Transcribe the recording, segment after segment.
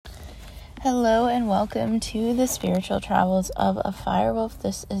Hello and welcome to the spiritual travels of a firewolf.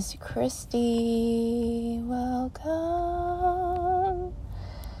 This is Christy. Welcome.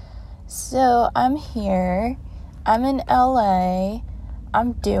 So I'm here. I'm in LA.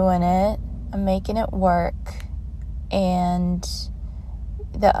 I'm doing it. I'm making it work. And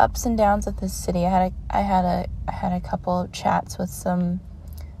the ups and downs of this city. I had a couple of chats with some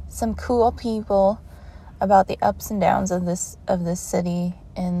cool people about the ups and downs of this city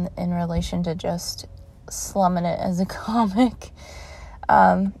in relation to just slumming it as a comic.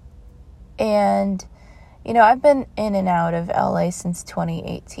 And I've been in and out of LA since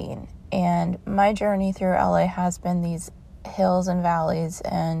 2018, and my journey through LA has been these hills and valleys,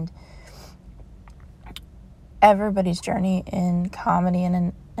 and everybody's journey in comedy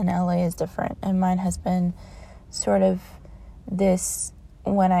and in LA is different, and mine has been sort of this: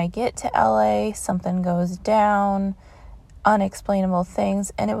 when I get to LA, something goes down, unexplainable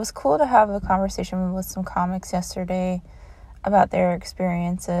things. And it was cool to have a conversation with some comics yesterday about their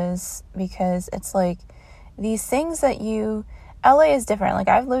experiences, because it's like these things that LA is different. Like,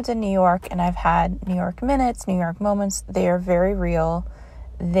 I've lived in New York and I've had New York minutes, New York moments. They are very real.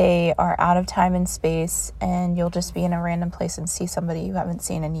 They are out of time and space, and you'll just be in a random place and see somebody you haven't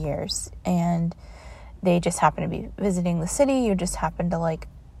seen in years, and they just happen to be visiting the city. You just happen to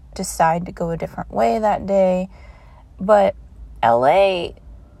decide to go a different way that day. But LA,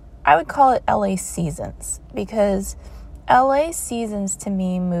 I would call it LA seasons, because LA seasons to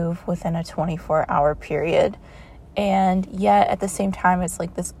me move within a 24-hour period. And yet at the same time, it's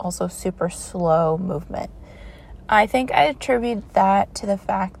like this also super slow movement. I think I attribute that to the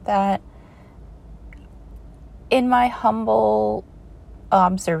fact that, in my humble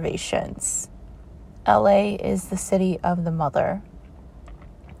observations, LA is the city of the mother.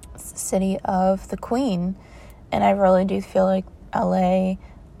 It's the city of the queen. And I really do feel like LA,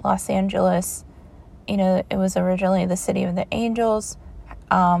 Los Angeles, it was originally the city of the angels,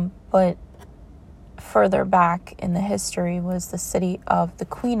 but further back in the history was the city of the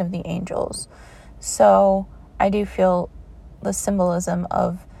queen of the angels. So I do feel the symbolism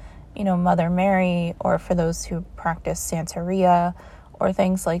of, Mother Mary, or for those who practice Santeria or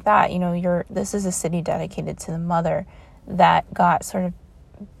things like that, this is a city dedicated to the mother that got sort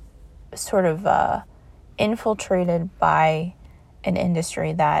of infiltrated by an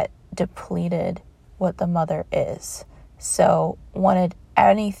industry that depleted what the mother is. So wanted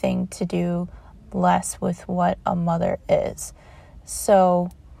anything to do less with what a mother is.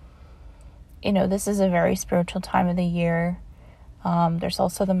 So, this is a very spiritual time of the year. There's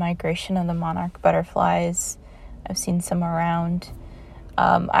also the migration of the monarch butterflies. I've seen some around.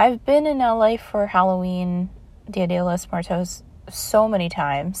 I've been in LA for Halloween, Dia de los Muertos, so many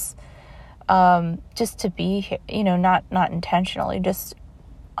times. Just to be here, not intentionally, just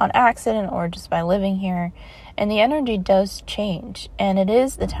on accident or just by living here. And the energy does change, and it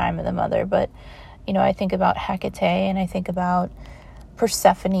is the time of the mother. But, I think about Hecate, and I think about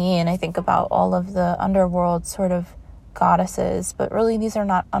Persephone, and I think about all of the underworld sort of goddesses. But really, these are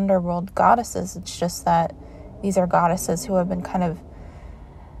not underworld goddesses. It's just that these are goddesses who have been kind of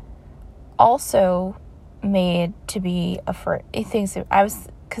also made to be afraid.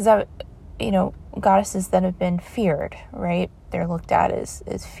 Goddesses that have been feared, right? They're looked at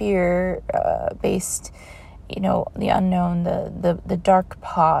as fear based, the unknown, the dark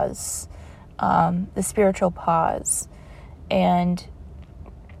pause, the spiritual pause. And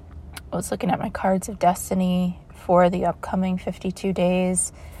I was looking at my cards of destiny for the upcoming 52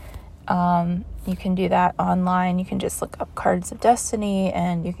 days. You can do that online. You can just look up cards of destiny,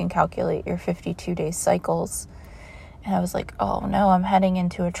 and you can calculate your 52-day cycles. And I was like, oh no, I'm heading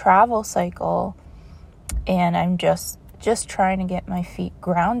into a travel cycle, and I'm just trying to get my feet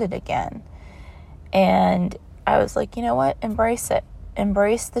grounded again. And I was like, you know what? Embrace it.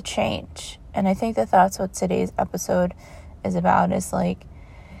 Embrace the change. And I think that that's what today's episode is about, is like,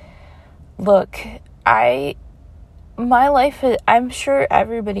 look, my life is, I'm sure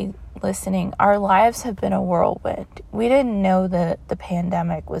everybody listening, our lives have been a whirlwind. We didn't know that the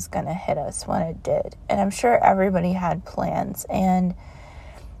pandemic was going to hit us when it did. And I'm sure everybody had plans. And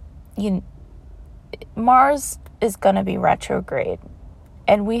Mars is going to be retrograde.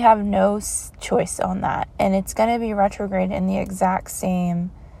 And we have no choice on that. And it's going to be retrograde in the exact same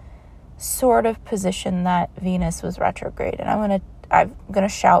sort of position that Venus was retrograde. And I'm going to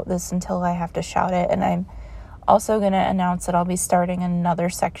shout this until I have to shout it. And I'm also going to announce that I'll be starting another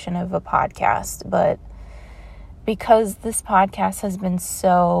section of a podcast. But because this podcast has been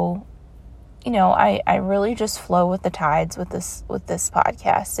so, I really just flow with the tides with this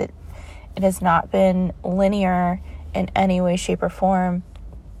podcast. It has not been linear in any way, shape, or form.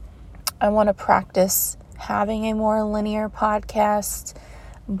 I want to practice having a more linear podcast,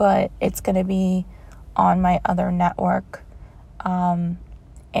 but it's going to be on my other network. And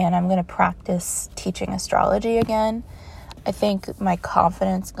I'm going to practice teaching astrology again. I think my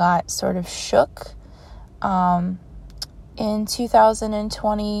confidence got sort of shook in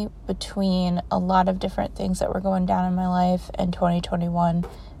 2020 between a lot of different things that were going down in my life, and 2021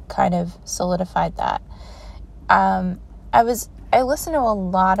 kind of solidified that. I listen to a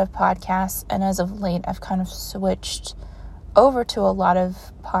lot of podcasts, and as of late, I've kind of switched over to a lot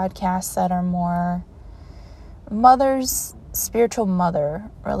of podcasts that are more spiritual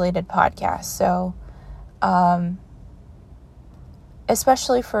mother related podcasts. So,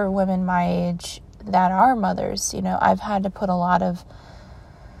 especially for women my age that are mothers, I've had to put a lot of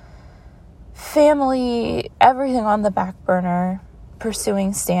family, everything on the back burner,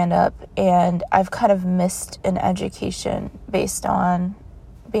 pursuing stand-up, and I've kind of missed an education based on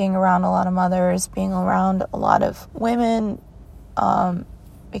being around a lot of mothers, being around a lot of women,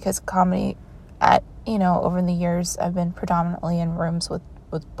 because comedy over the years, I've been predominantly in rooms with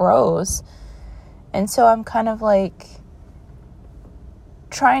bros, and so I'm kind of like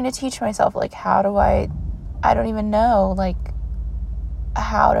trying to teach myself, like, how do I don't even know, like,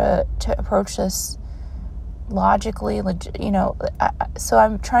 how to approach this logically, so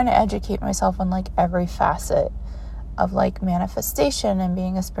I'm trying to educate myself on, like, every facet of, like, manifestation and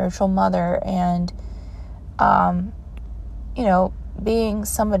being a spiritual mother and, being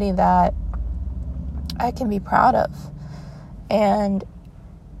somebody that I can be proud of. And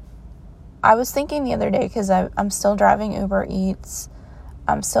I was thinking the other day, because I'm still driving Uber Eats,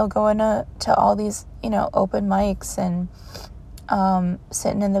 I'm still going to all these, open mics and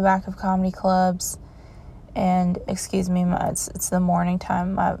sitting in the back of comedy clubs. And excuse me, it's the morning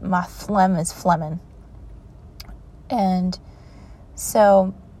time. My phlegm is phlegming. And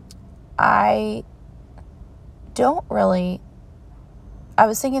so I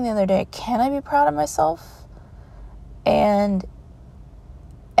was thinking the other day, can I be proud of myself? And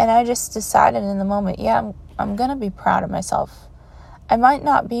I just decided in the moment, yeah, I'm going to be proud of myself. I might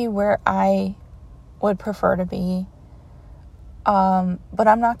not be where I would prefer to be, but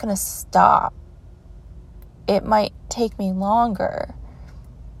I'm not going to stop. It might take me longer,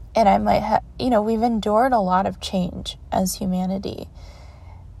 and I might have, we've endured a lot of change as humanity.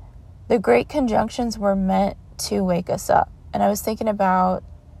 The great conjunctions were meant to wake us up. And I was thinking about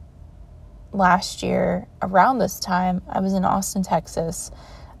last year, around this time, I was in Austin, Texas.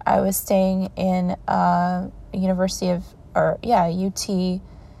 I was staying in UT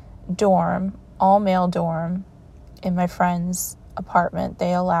dorm, all male dorm, in my friend's apartment.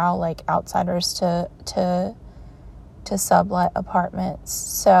 They allow, like, outsiders to sublet apartments.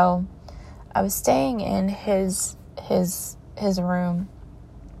 So I was staying in his room,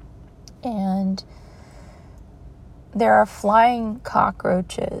 and there are flying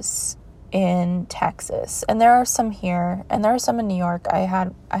cockroaches in Texas, and there are some here, and there are some in New York. I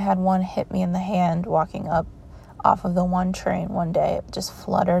had one hit me in the hand walking up off of the 1 train one day. It just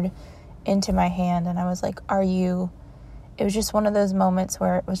fluttered into my hand, and I was like, it was just one of those moments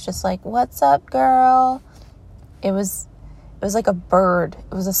where it was just like, what's up, girl? It was like a bird.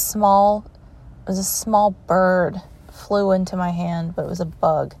 It was a small bird flew into my hand, but it was a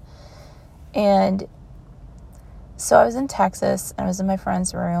bug. And so I was in Texas, and I was in my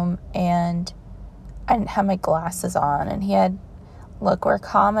friend's room, and I didn't have my glasses on, and he had, look, we're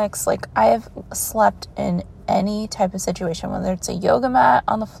comics. Like, I have slept in any type of situation, whether it's a yoga mat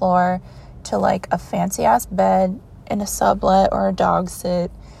on the floor to, like, a fancy ass bed in a sublet or a dog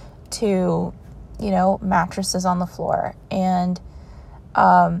sit to, mattresses on the floor. And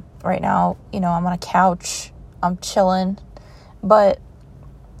right now, I'm on a couch, I'm chilling, but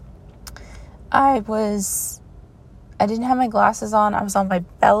I didn't have my glasses on. I was on my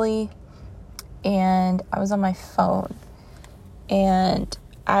belly, and I was on my phone, and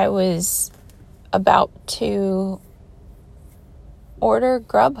I was about to order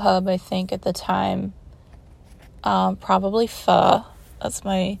Grubhub, I think, at the time. Probably pho. That's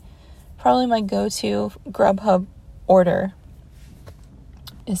probably my go-to Grubhub order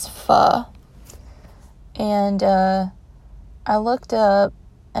is pho. And I looked up,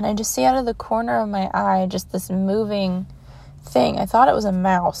 and I just see out of the corner of my eye just this moving thing. I thought it was a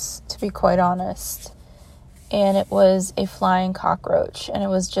mouse, to be quite honest. And it was a flying cockroach, and it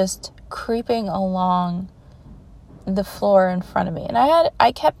was just creeping along the floor in front of me. And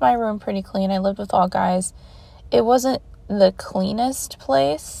I kept my room pretty clean. I lived with all guys. It wasn't the cleanest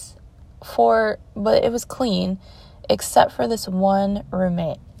place but it was clean, except for this one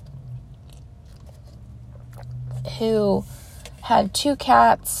roommate who had 2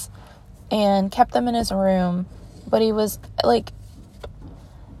 cats and kept them in his room. But he was like,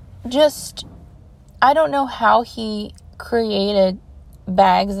 just, I don't know how he created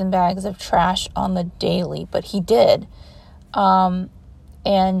bags and bags of trash on the daily, but he did. And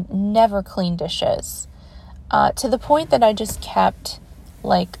never clean dishes. To the point that I just kept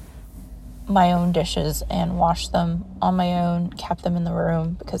like my own dishes and washed them on my own, kept them in the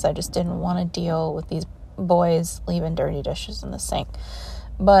room because I just didn't want to deal with these boys leaving dirty dishes in the sink.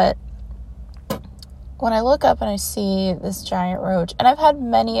 But when I look up and I see this giant roach, and I've had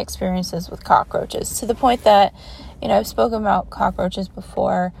many experiences with cockroaches to the point that, I've spoken about cockroaches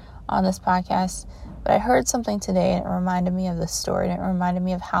before on this podcast, but I heard something today and it reminded me of this story, and it reminded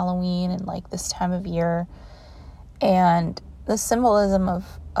me of Halloween and like this time of year and the symbolism of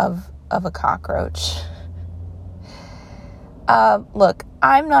a cockroach. Look,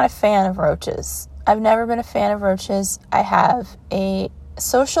 I'm not a fan of roaches. I've never been a fan of roaches. I have a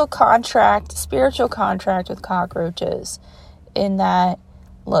social contract, spiritual contract with cockroaches in that,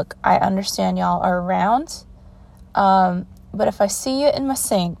 look, I understand y'all are around, but if I see you in my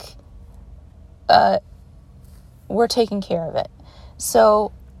sink, we're taking care of it.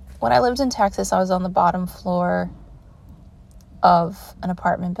 So when I lived in Texas, I was on the bottom floor of an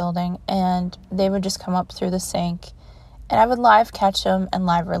apartment building, and they would just come up through the sink, and I would live catch them and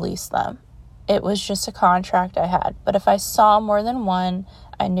live release them. It was just a contract I had. But if I saw more than one,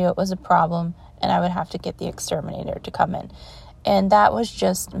 I knew it was a problem, and I would have to get the exterminator to come in. And that was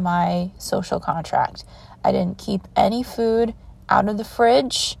just my social contract. I didn't keep any food out of the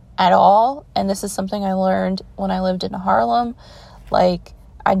fridge at all. And this is something I learned when I lived in Harlem. Like,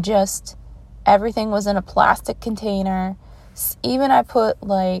 everything was in a plastic container. Even I put,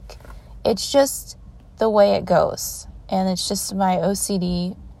 it's just the way it goes. And it's just my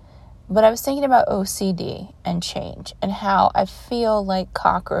OCD. But I was thinking about OCD and change and how I feel like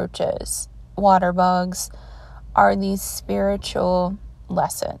cockroaches, water bugs, are these spiritual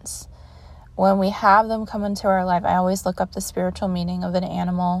lessons. When we have them come into our life, I always look up the spiritual meaning of an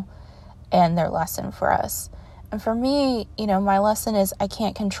animal and their lesson for us. And for me, my lesson is I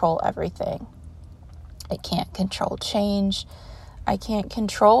can't control everything. I can't control change. I can't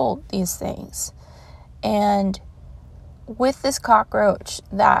control these things. And with this cockroach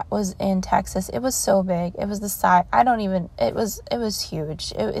that was in Texas, it was so big. It was the size, it was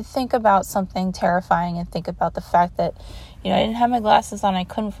huge. Think about something terrifying and think about the fact that, I didn't have my glasses on. I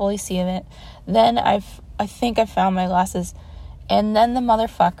couldn't fully see it. Then I think I found my glasses, and then the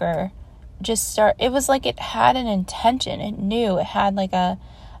motherfucker it was like it had an intention. It knew it had and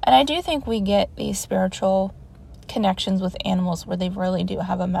I do think we get these spiritual connections with animals where they really do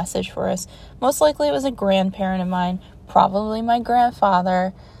have a message for us. Most likely it was a grandparent of mine, probably my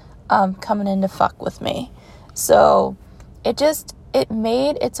grandfather, coming in to fuck with me. So it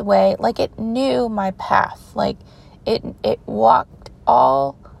made its way, it knew my path. It walked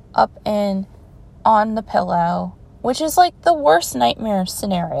all up in on the pillow, which is the worst nightmare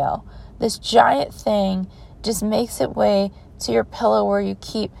scenario. This giant thing just makes its way to your pillow where you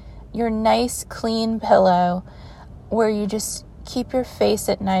keep your nice, clean pillow, where you just keep your face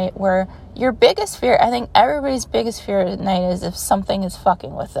at night, where your biggest fear, I think everybody's biggest fear at night is if something is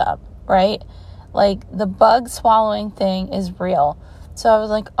fucking with them, right? The bug swallowing thing is real. So I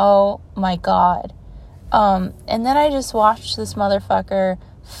was like, oh my God. And then I just watched this motherfucker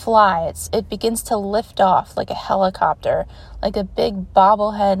fly. It begins to lift off like a helicopter, like a big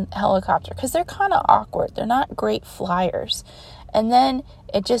bobblehead helicopter, because they're kind of awkward. They're not great flyers. And then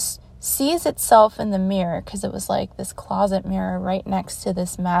it just sees itself in the mirror, because it was this closet mirror right next to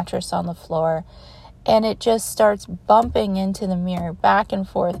this mattress on the floor, and it just starts bumping into the mirror back and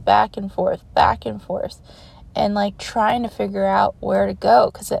forth, back and forth, back and forth, and trying to figure out where to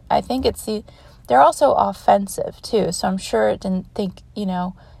go, because I think they're also offensive too, so I'm sure it didn't think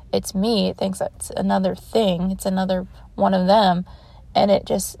it's me. It thinks it's another thing, it's another one of them, and it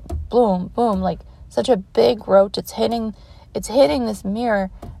just boom boom, such a big roach. It's hitting this mirror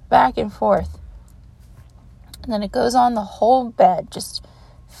back and forth, and then it goes on the whole bed just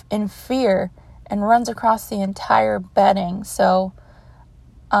in fear and runs across the entire bedding. So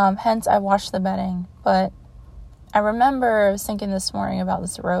hence I washed the bedding. But I remember I was thinking this morning about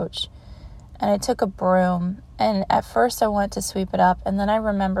this roach, and I took a broom, and at first I went to sweep it up, and then I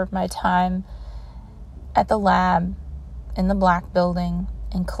remembered my time at the lab in the Black Building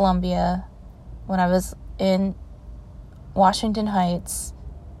in Columbia when I was in Washington Heights,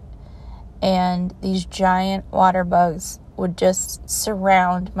 and these giant water bugs would just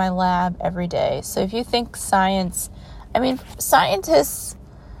surround my lab every day. So if you think scientists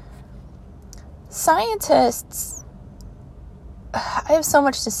I have so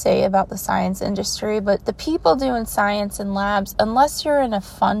much to say about the science industry, but the people doing science in labs, unless you're in a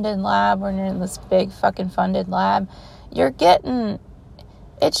funded lab or you're in this big fucking funded lab,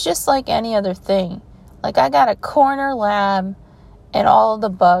 it's just like any other thing. Like, I got a corner lab and all the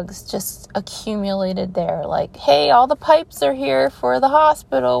bugs just accumulated there. Like, hey, all the pipes are here for the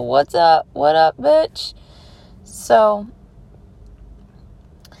hospital. What's up? What up, bitch? So,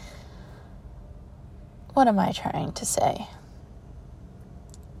 what am I trying to say?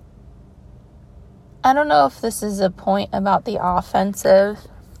 I don't know if this is a point about the offensive,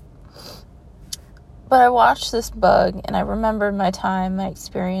 but I watched this bug and I remembered my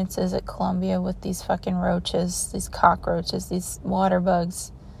experiences at Columbia with these fucking roaches, these cockroaches, these water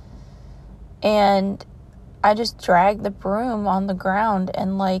bugs. And I just dragged the broom on the ground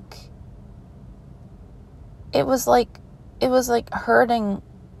and it was like herding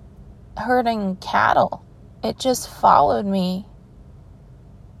cattle. It just followed me.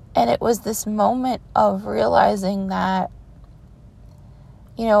 And it was this moment of realizing that,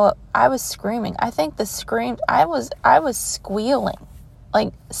 I was screaming. I think I was squealing.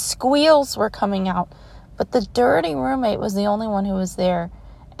 Like, squeals were coming out. But the dirty roommate was the only one who was there.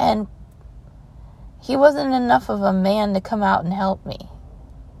 And he wasn't enough of a man to come out and help me.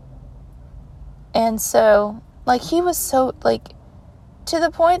 And so, he was so, to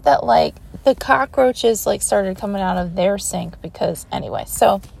the point that, the cockroaches, started coming out of their sink because, anyway,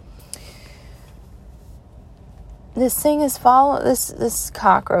 so this thing is this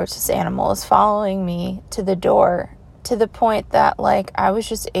cockroach, this animal is following me to the door, to the point that, I was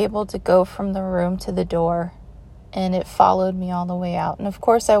just able to go from the room to the door, and it followed me all the way out. And, of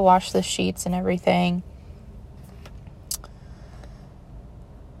course, I washed the sheets and everything.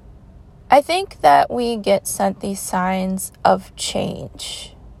 I think that we get sent these signs of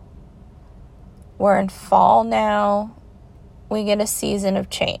change. We're in fall now. We get a season of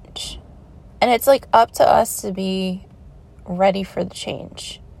change. And it's up to us to be ready for the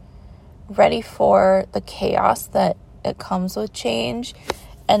change. Ready for the chaos that it comes with change.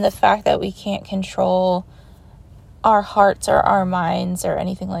 And the fact that we can't control our hearts or our minds or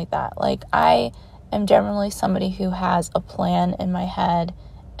anything like that. I am generally somebody who has a plan in my head.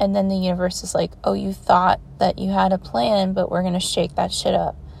 And then the universe is like, oh, you thought that you had a plan, but we're going to shake that shit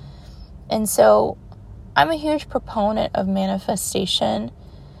up. And so I'm a huge proponent of manifestation.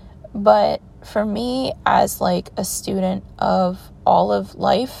 But for me, as a student of all of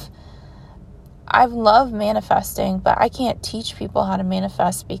life, I love manifesting, but I can't teach people how to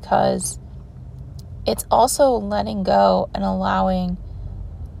manifest because it's also letting go and allowing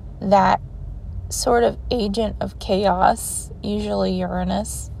that sort of agent of chaos, usually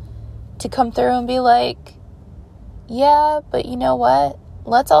Uranus, to come through and be like, yeah, but you know what?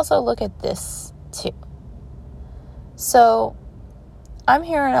 Let's also look at this too. So I'm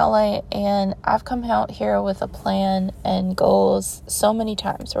here in LA and I've come out here with a plan and goals so many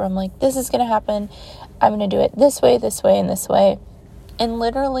times where I'm like, this is going to happen. I'm going to do it this way, and this way. And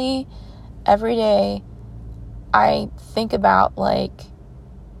literally every day I think about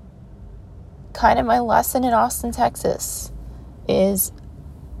kind of my lesson in Austin, Texas is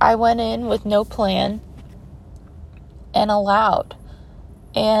I went in with no plan and allowed.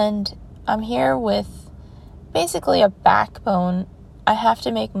 And I'm here with basically a backbone. I have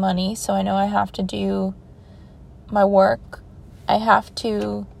to make money, so I know I have to do my work. I have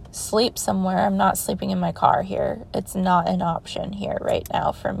to sleep somewhere. I'm not sleeping in my car here. It's not an option here right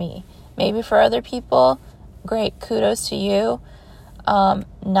now for me. Maybe for other people, great, kudos to you. Not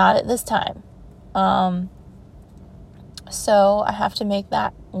at this time. So I have to make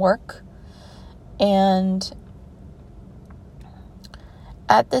that work. And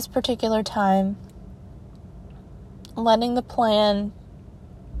at this particular time, letting the plan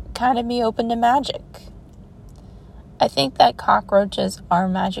kind of be open to magic. I think that cockroaches are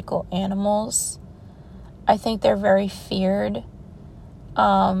magical animals. I think they're very feared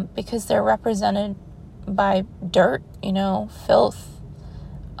because they're represented by dirt, filth.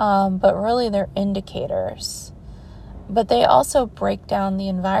 But really they're indicators. But they also break down the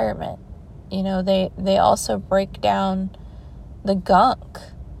environment. They also break down the gunk.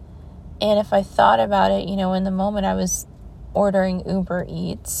 And if I thought about it, in the moment I was ordering Uber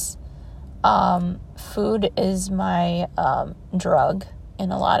Eats, food is my drug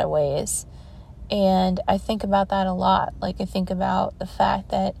in a lot of ways. And I think about that a lot. I think about the fact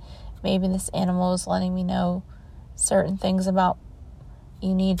that maybe this animal is letting me know certain things about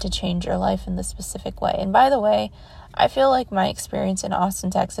you need to change your life in this specific way. And by the way, I feel like my experience in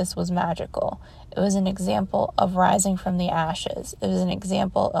Austin, Texas was magical. It was an example of rising from the ashes. It was an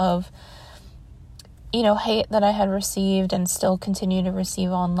example of hate that I had received and still continue to receive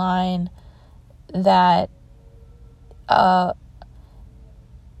online, that there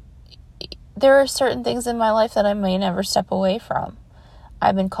are certain things in my life that I may never step away from.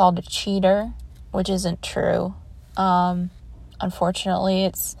 I've been called a cheater, which isn't true. Unfortunately,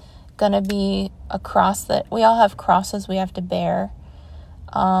 it's going to be a cross that we all have, crosses we have to bear.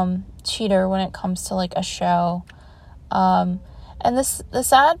 Cheater when it comes to like a show. And the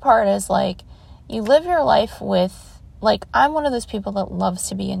sad part is like, you live your life with, like, I'm one of those people that loves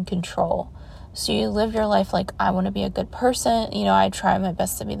to be in control. So you live your life like, I want to be a good person. I try my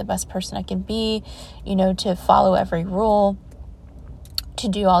best to be the best person I can be, to follow every rule, to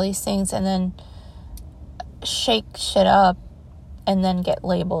do all these things, and then shake shit up and then get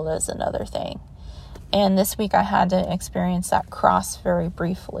labeled as another thing. And this week I had to experience that cross very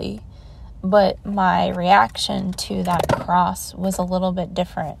briefly. But my reaction to that cross was a little bit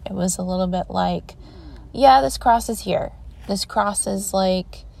different. It was a little bit like, yeah, this cross is here. This cross is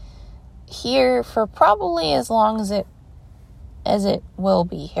like here for probably as long as it will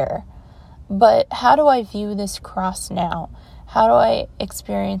be here. But how do I view this cross now? How do I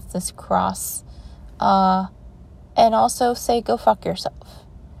experience this cross? And also say, go fuck yourself.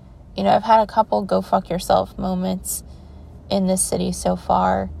 I've had a couple go fuck yourself moments in this city so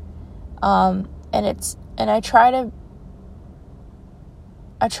far. And I try to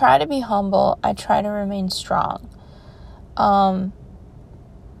be humble. I try to remain strong.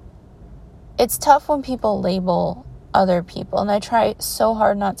 It's tough when people label other people, and I try so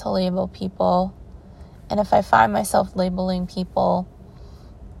hard not to label people. And if I find myself labeling people,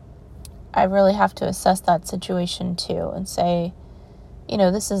 I really have to assess that situation too and say,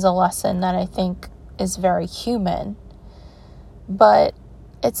 this is a lesson that I think is very human. But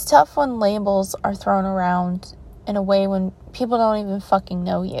it's tough when labels are thrown around in a way when people don't even fucking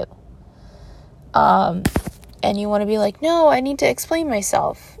know you. And you want to be like, no, I need to explain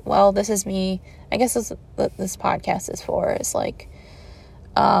myself. Well, this is me. I guess this is what this podcast is for. It's like,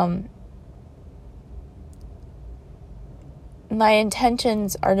 my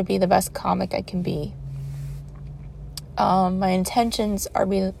intentions are to be the best comic I can be. My intentions are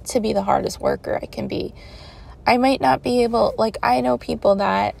to be the hardest worker I can be. I might not be able, like, I know people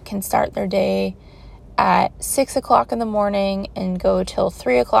that can start their day at 6 o'clock in the morning and go till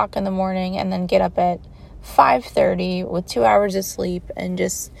 3 o'clock in the morning and then get up at 5:30 with 2 hours of sleep and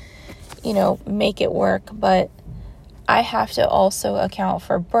just, make it work. But I have to also account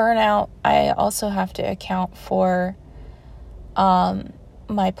for burnout. I also have to account for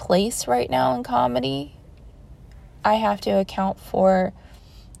my place right now in comedy. I have to account for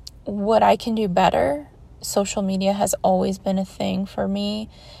what I can do better. Social media has always been a thing for me.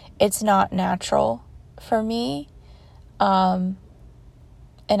 It's not natural for me. And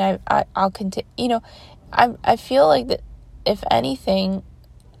I'll continue, I feel like that if anything,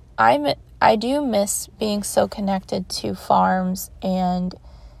 I do miss being so connected to farms and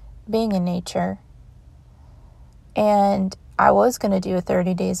being in nature. And I was going to do a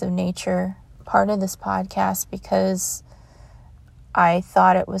 30 days of nature part of this podcast because I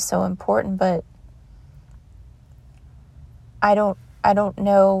thought it was so important, but I don't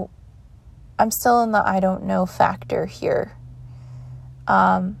know. I'm still in the I don't know factor here.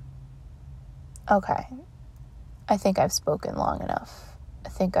 Okay. I think I've spoken long enough. I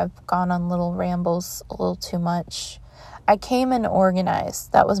think I've gone on little rambles a little too much. I came in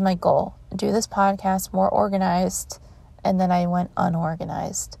organized. That was my goal. Do this podcast more organized, and then I went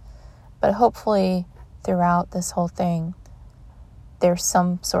unorganized. But hopefully throughout this whole thing, there's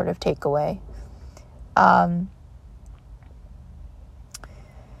some sort of takeaway.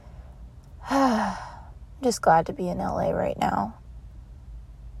 Just glad to be in LA right now.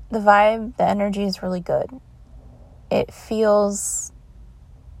 The vibe, the energy is really good. It feels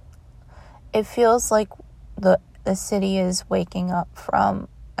like the city is waking up from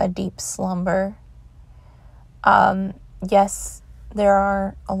a deep slumber. Yes, there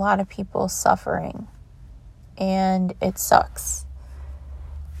are a lot of people suffering, and it sucks.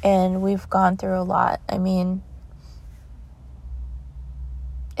 And we've gone through a lot. I mean,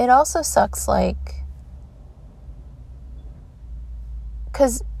 it also sucks, like,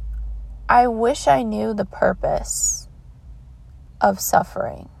 because I wish I knew the purpose of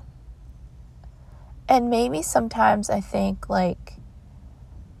suffering. And maybe sometimes I think, like,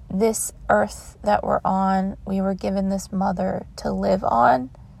 this earth that we're on, we were given this mother to live on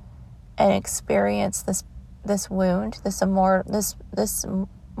and experience this wound, this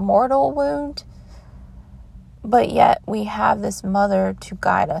mortal wound. But yet we have this mother to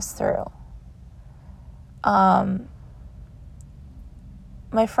guide us through. My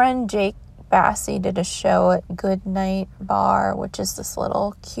friend Jake Bassie did a show at Good Night Bar, which is this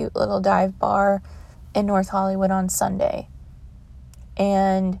cute little dive bar in North Hollywood on Sunday.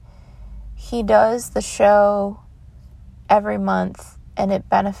 And he does the show every month, and it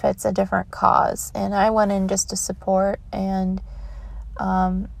benefits a different cause. And I went in just to support and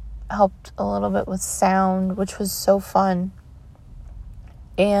helped a little bit with sound, which was so fun.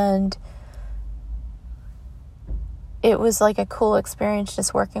 And it was like a cool experience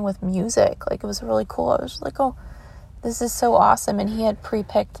just working with music. Like, it was really cool. I was like, oh, this is so awesome. And he had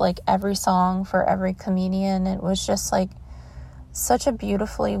pre-picked like every song for every comedian. It was just like such a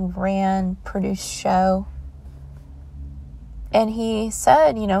beautifully ran, produced show. And he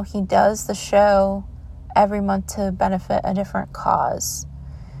said, he does the show every month to benefit a different cause.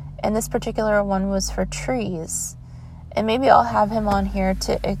 And this particular one was for trees. And maybe I'll have him on here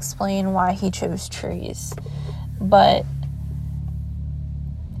to explain why he chose trees. But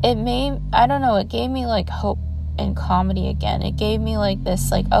it gave me like hope in comedy again. It gave me like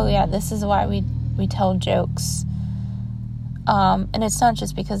this, like, oh yeah, this is why we tell jokes. And it's not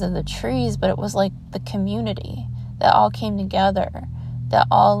just because of the trees, but it was like the community that all came together, that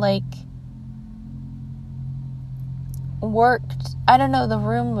all like worked. I don't know, the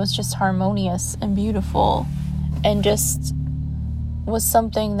room was just harmonious and beautiful, and just was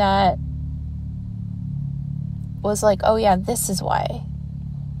something that was like, oh yeah, this is why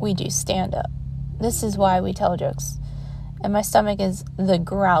we do stand-up. This is why we tell jokes. And my stomach is the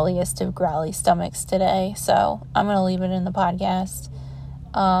growliest of growly stomachs today, so I'm going to leave it in the podcast.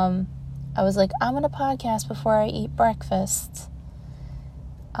 I was like, I'm going to podcast before I eat breakfast.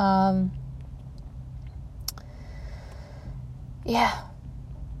 Yeah.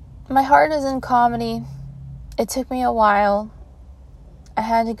 My heart is in comedy. It took me a while. I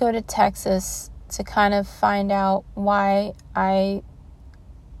had to go to Texas to kind of find out why I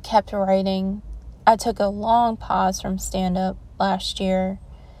kept writing. I took a long pause from stand-up last year,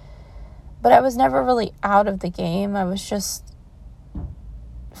 but I was never really out of the game. I was just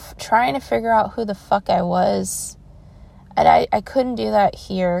trying to figure out who the fuck I was. And I couldn't do that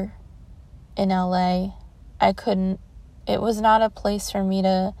here in LA. I couldn't. It was not a place for me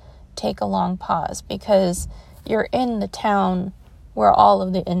to take a long pause, because you're in the town where all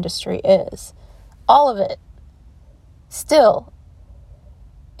of the industry is. All of it. Still.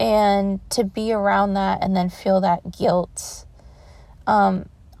 And to be around that and then feel that guilt.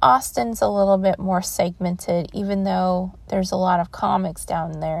 Austin's a little bit more segmented, even though there's a lot of comics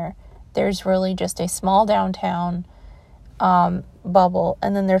down there. There's really just a small downtown bubble,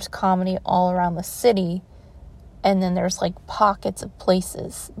 and then there's comedy all around the city, and then there's like pockets of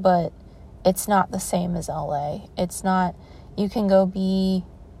places, but it's not the same as LA. It's not. You can go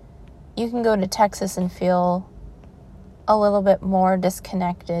to Texas and feel a little bit more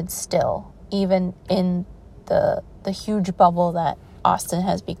disconnected still, even in the huge bubble that Austin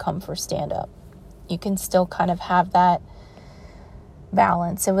has become for stand-up. You can still kind of have that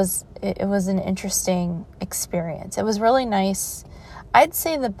balance. It was an interesting experience. It was really nice. I'd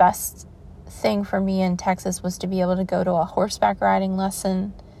say the best thing for me in Texas was to be able to go to a horseback riding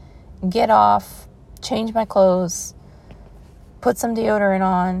lesson, get off, change my clothes, put some deodorant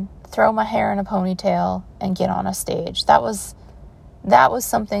on, throw my hair in a ponytail, and get on a stage. That was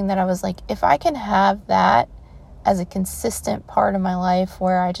something that I was like, if I can have that as a consistent part of my life,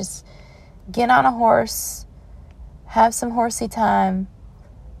 where I just get on a horse, have some horsey time,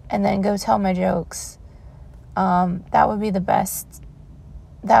 and then go tell my jokes, that would be the best.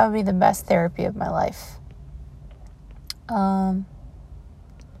 That would be the best therapy of my life. I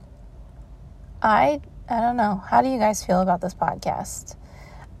don't know. How do you guys feel about this podcast?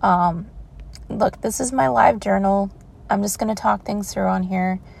 Look, this is my live journal. I'm just going to talk things through on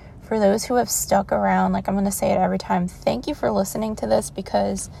here. For those who have stuck around, like I'm going to say it every time, thank you for listening to this,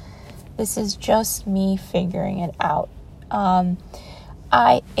 because this is just me figuring it out.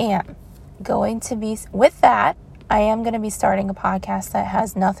 I am going to be starting a podcast that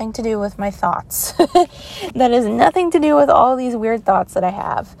has nothing to do with my thoughts. That has nothing to do with all these weird thoughts that I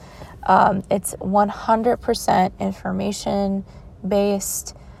have. It's 100% information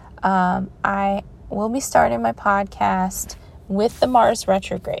based. I will be starting my podcast with the Mars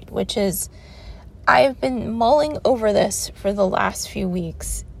retrograde, which is, I've been mulling over this for the last few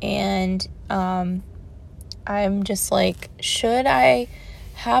weeks, and I'm just like, should I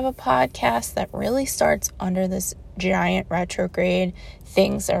have a podcast that really starts under this giant retrograde?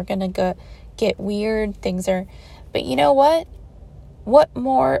 Things are gonna get weird. But you know what? What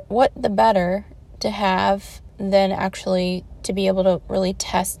the better to have than actually to be able to really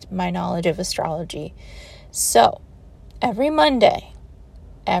test my knowledge of astrology. So every Monday,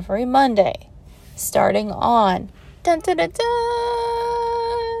 every Monday, starting on dun, dun, dun,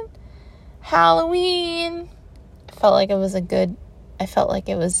 dun, Halloween. I felt like it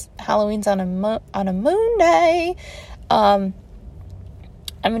was Halloween's on a moon day. I'm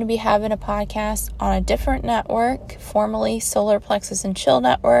going to be having a podcast on a different network, formerly Solar Plexus and Chill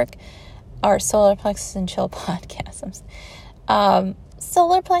Network, or Solar Plexus and Chill Podcast.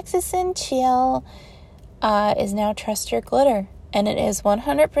 Solar Plexus and Chill is now Trust Your Glitter, and it is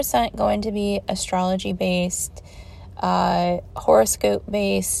 100% going to be astrology-based,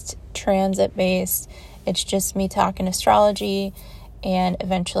 horoscope-based, transit-based. It's just me talking astrology, and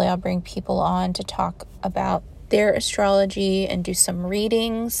eventually I'll bring people on to talk about their astrology and do some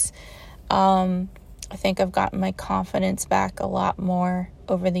readings. I think I've gotten my confidence back a lot more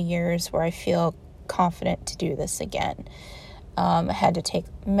over the years where I feel confident to do this again. I had to take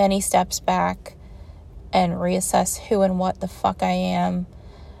many steps back and reassess who and what the fuck I am.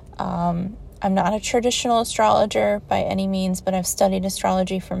 I'm not a traditional astrologer by any means, but I've studied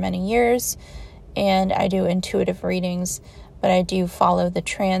astrology for many years, and I do intuitive readings, but I do follow the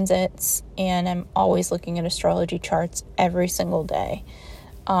transits, and I'm always looking at astrology charts every single day.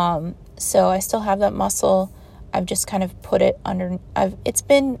 So I still have that muscle. I've just kind of put it under,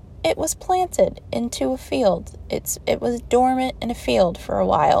 it was planted into a field. It was dormant in a field for a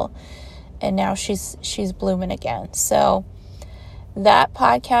while, and now she's blooming again. So that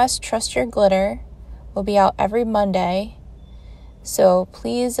podcast, Trust Your Glitter, will be out every Monday. So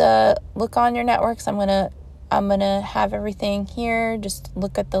please look on your networks. I'm gonna have everything here. Just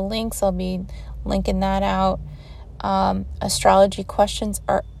look at the links. I'll be linking that out. Astrology questions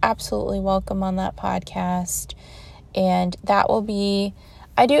are absolutely welcome on that podcast. And that will be,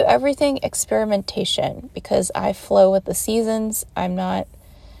 I do everything experimentation because I flow with the seasons. I'm not,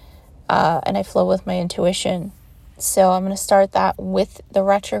 and I flow with my intuition. So I'm going to start that with the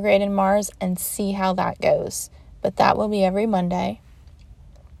retrograde in Mars and see how that goes. But that will be every Monday.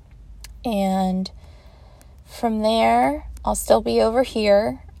 And from there, I'll still be over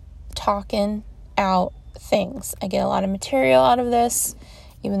here talking out things. I get a lot of material out of this,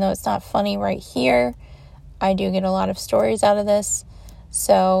 even though it's not funny right here. I do get a lot of stories out of this.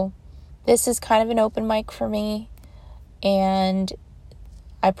 So this is kind of an open mic for me, and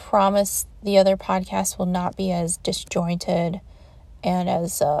I promise the other podcasts will not be as disjointed and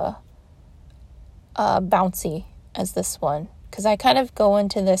as bouncy as this one, because I kind of go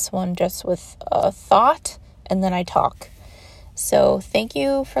into this one just with a thought and then I talk. So thank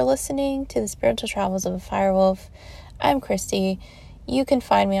you for listening to the Spiritual Travels of a Firewolf. I'm Christy. You can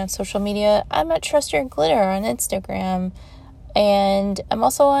find me on social media. I'm at Trust Your Glitter on Instagram, and I'm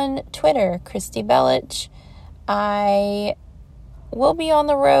also on Twitter, Christy Bellich. I will be on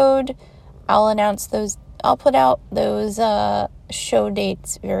the road. I'll announce those. I'll put out those show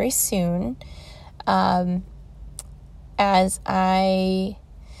dates very soon. As I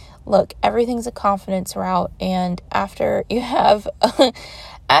look, everything's a confidence route, and after you go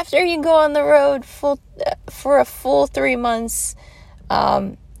on the road for a full 3 months,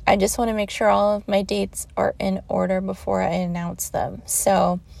 I just want to make sure all of my dates are in order before I announce them.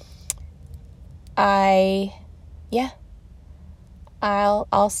 So I'll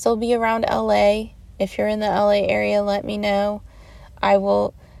still be around LA. If you're in the LA area, let me know. I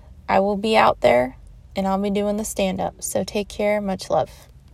will be out there, and I'll be doing the stand-up. So take care. Much love.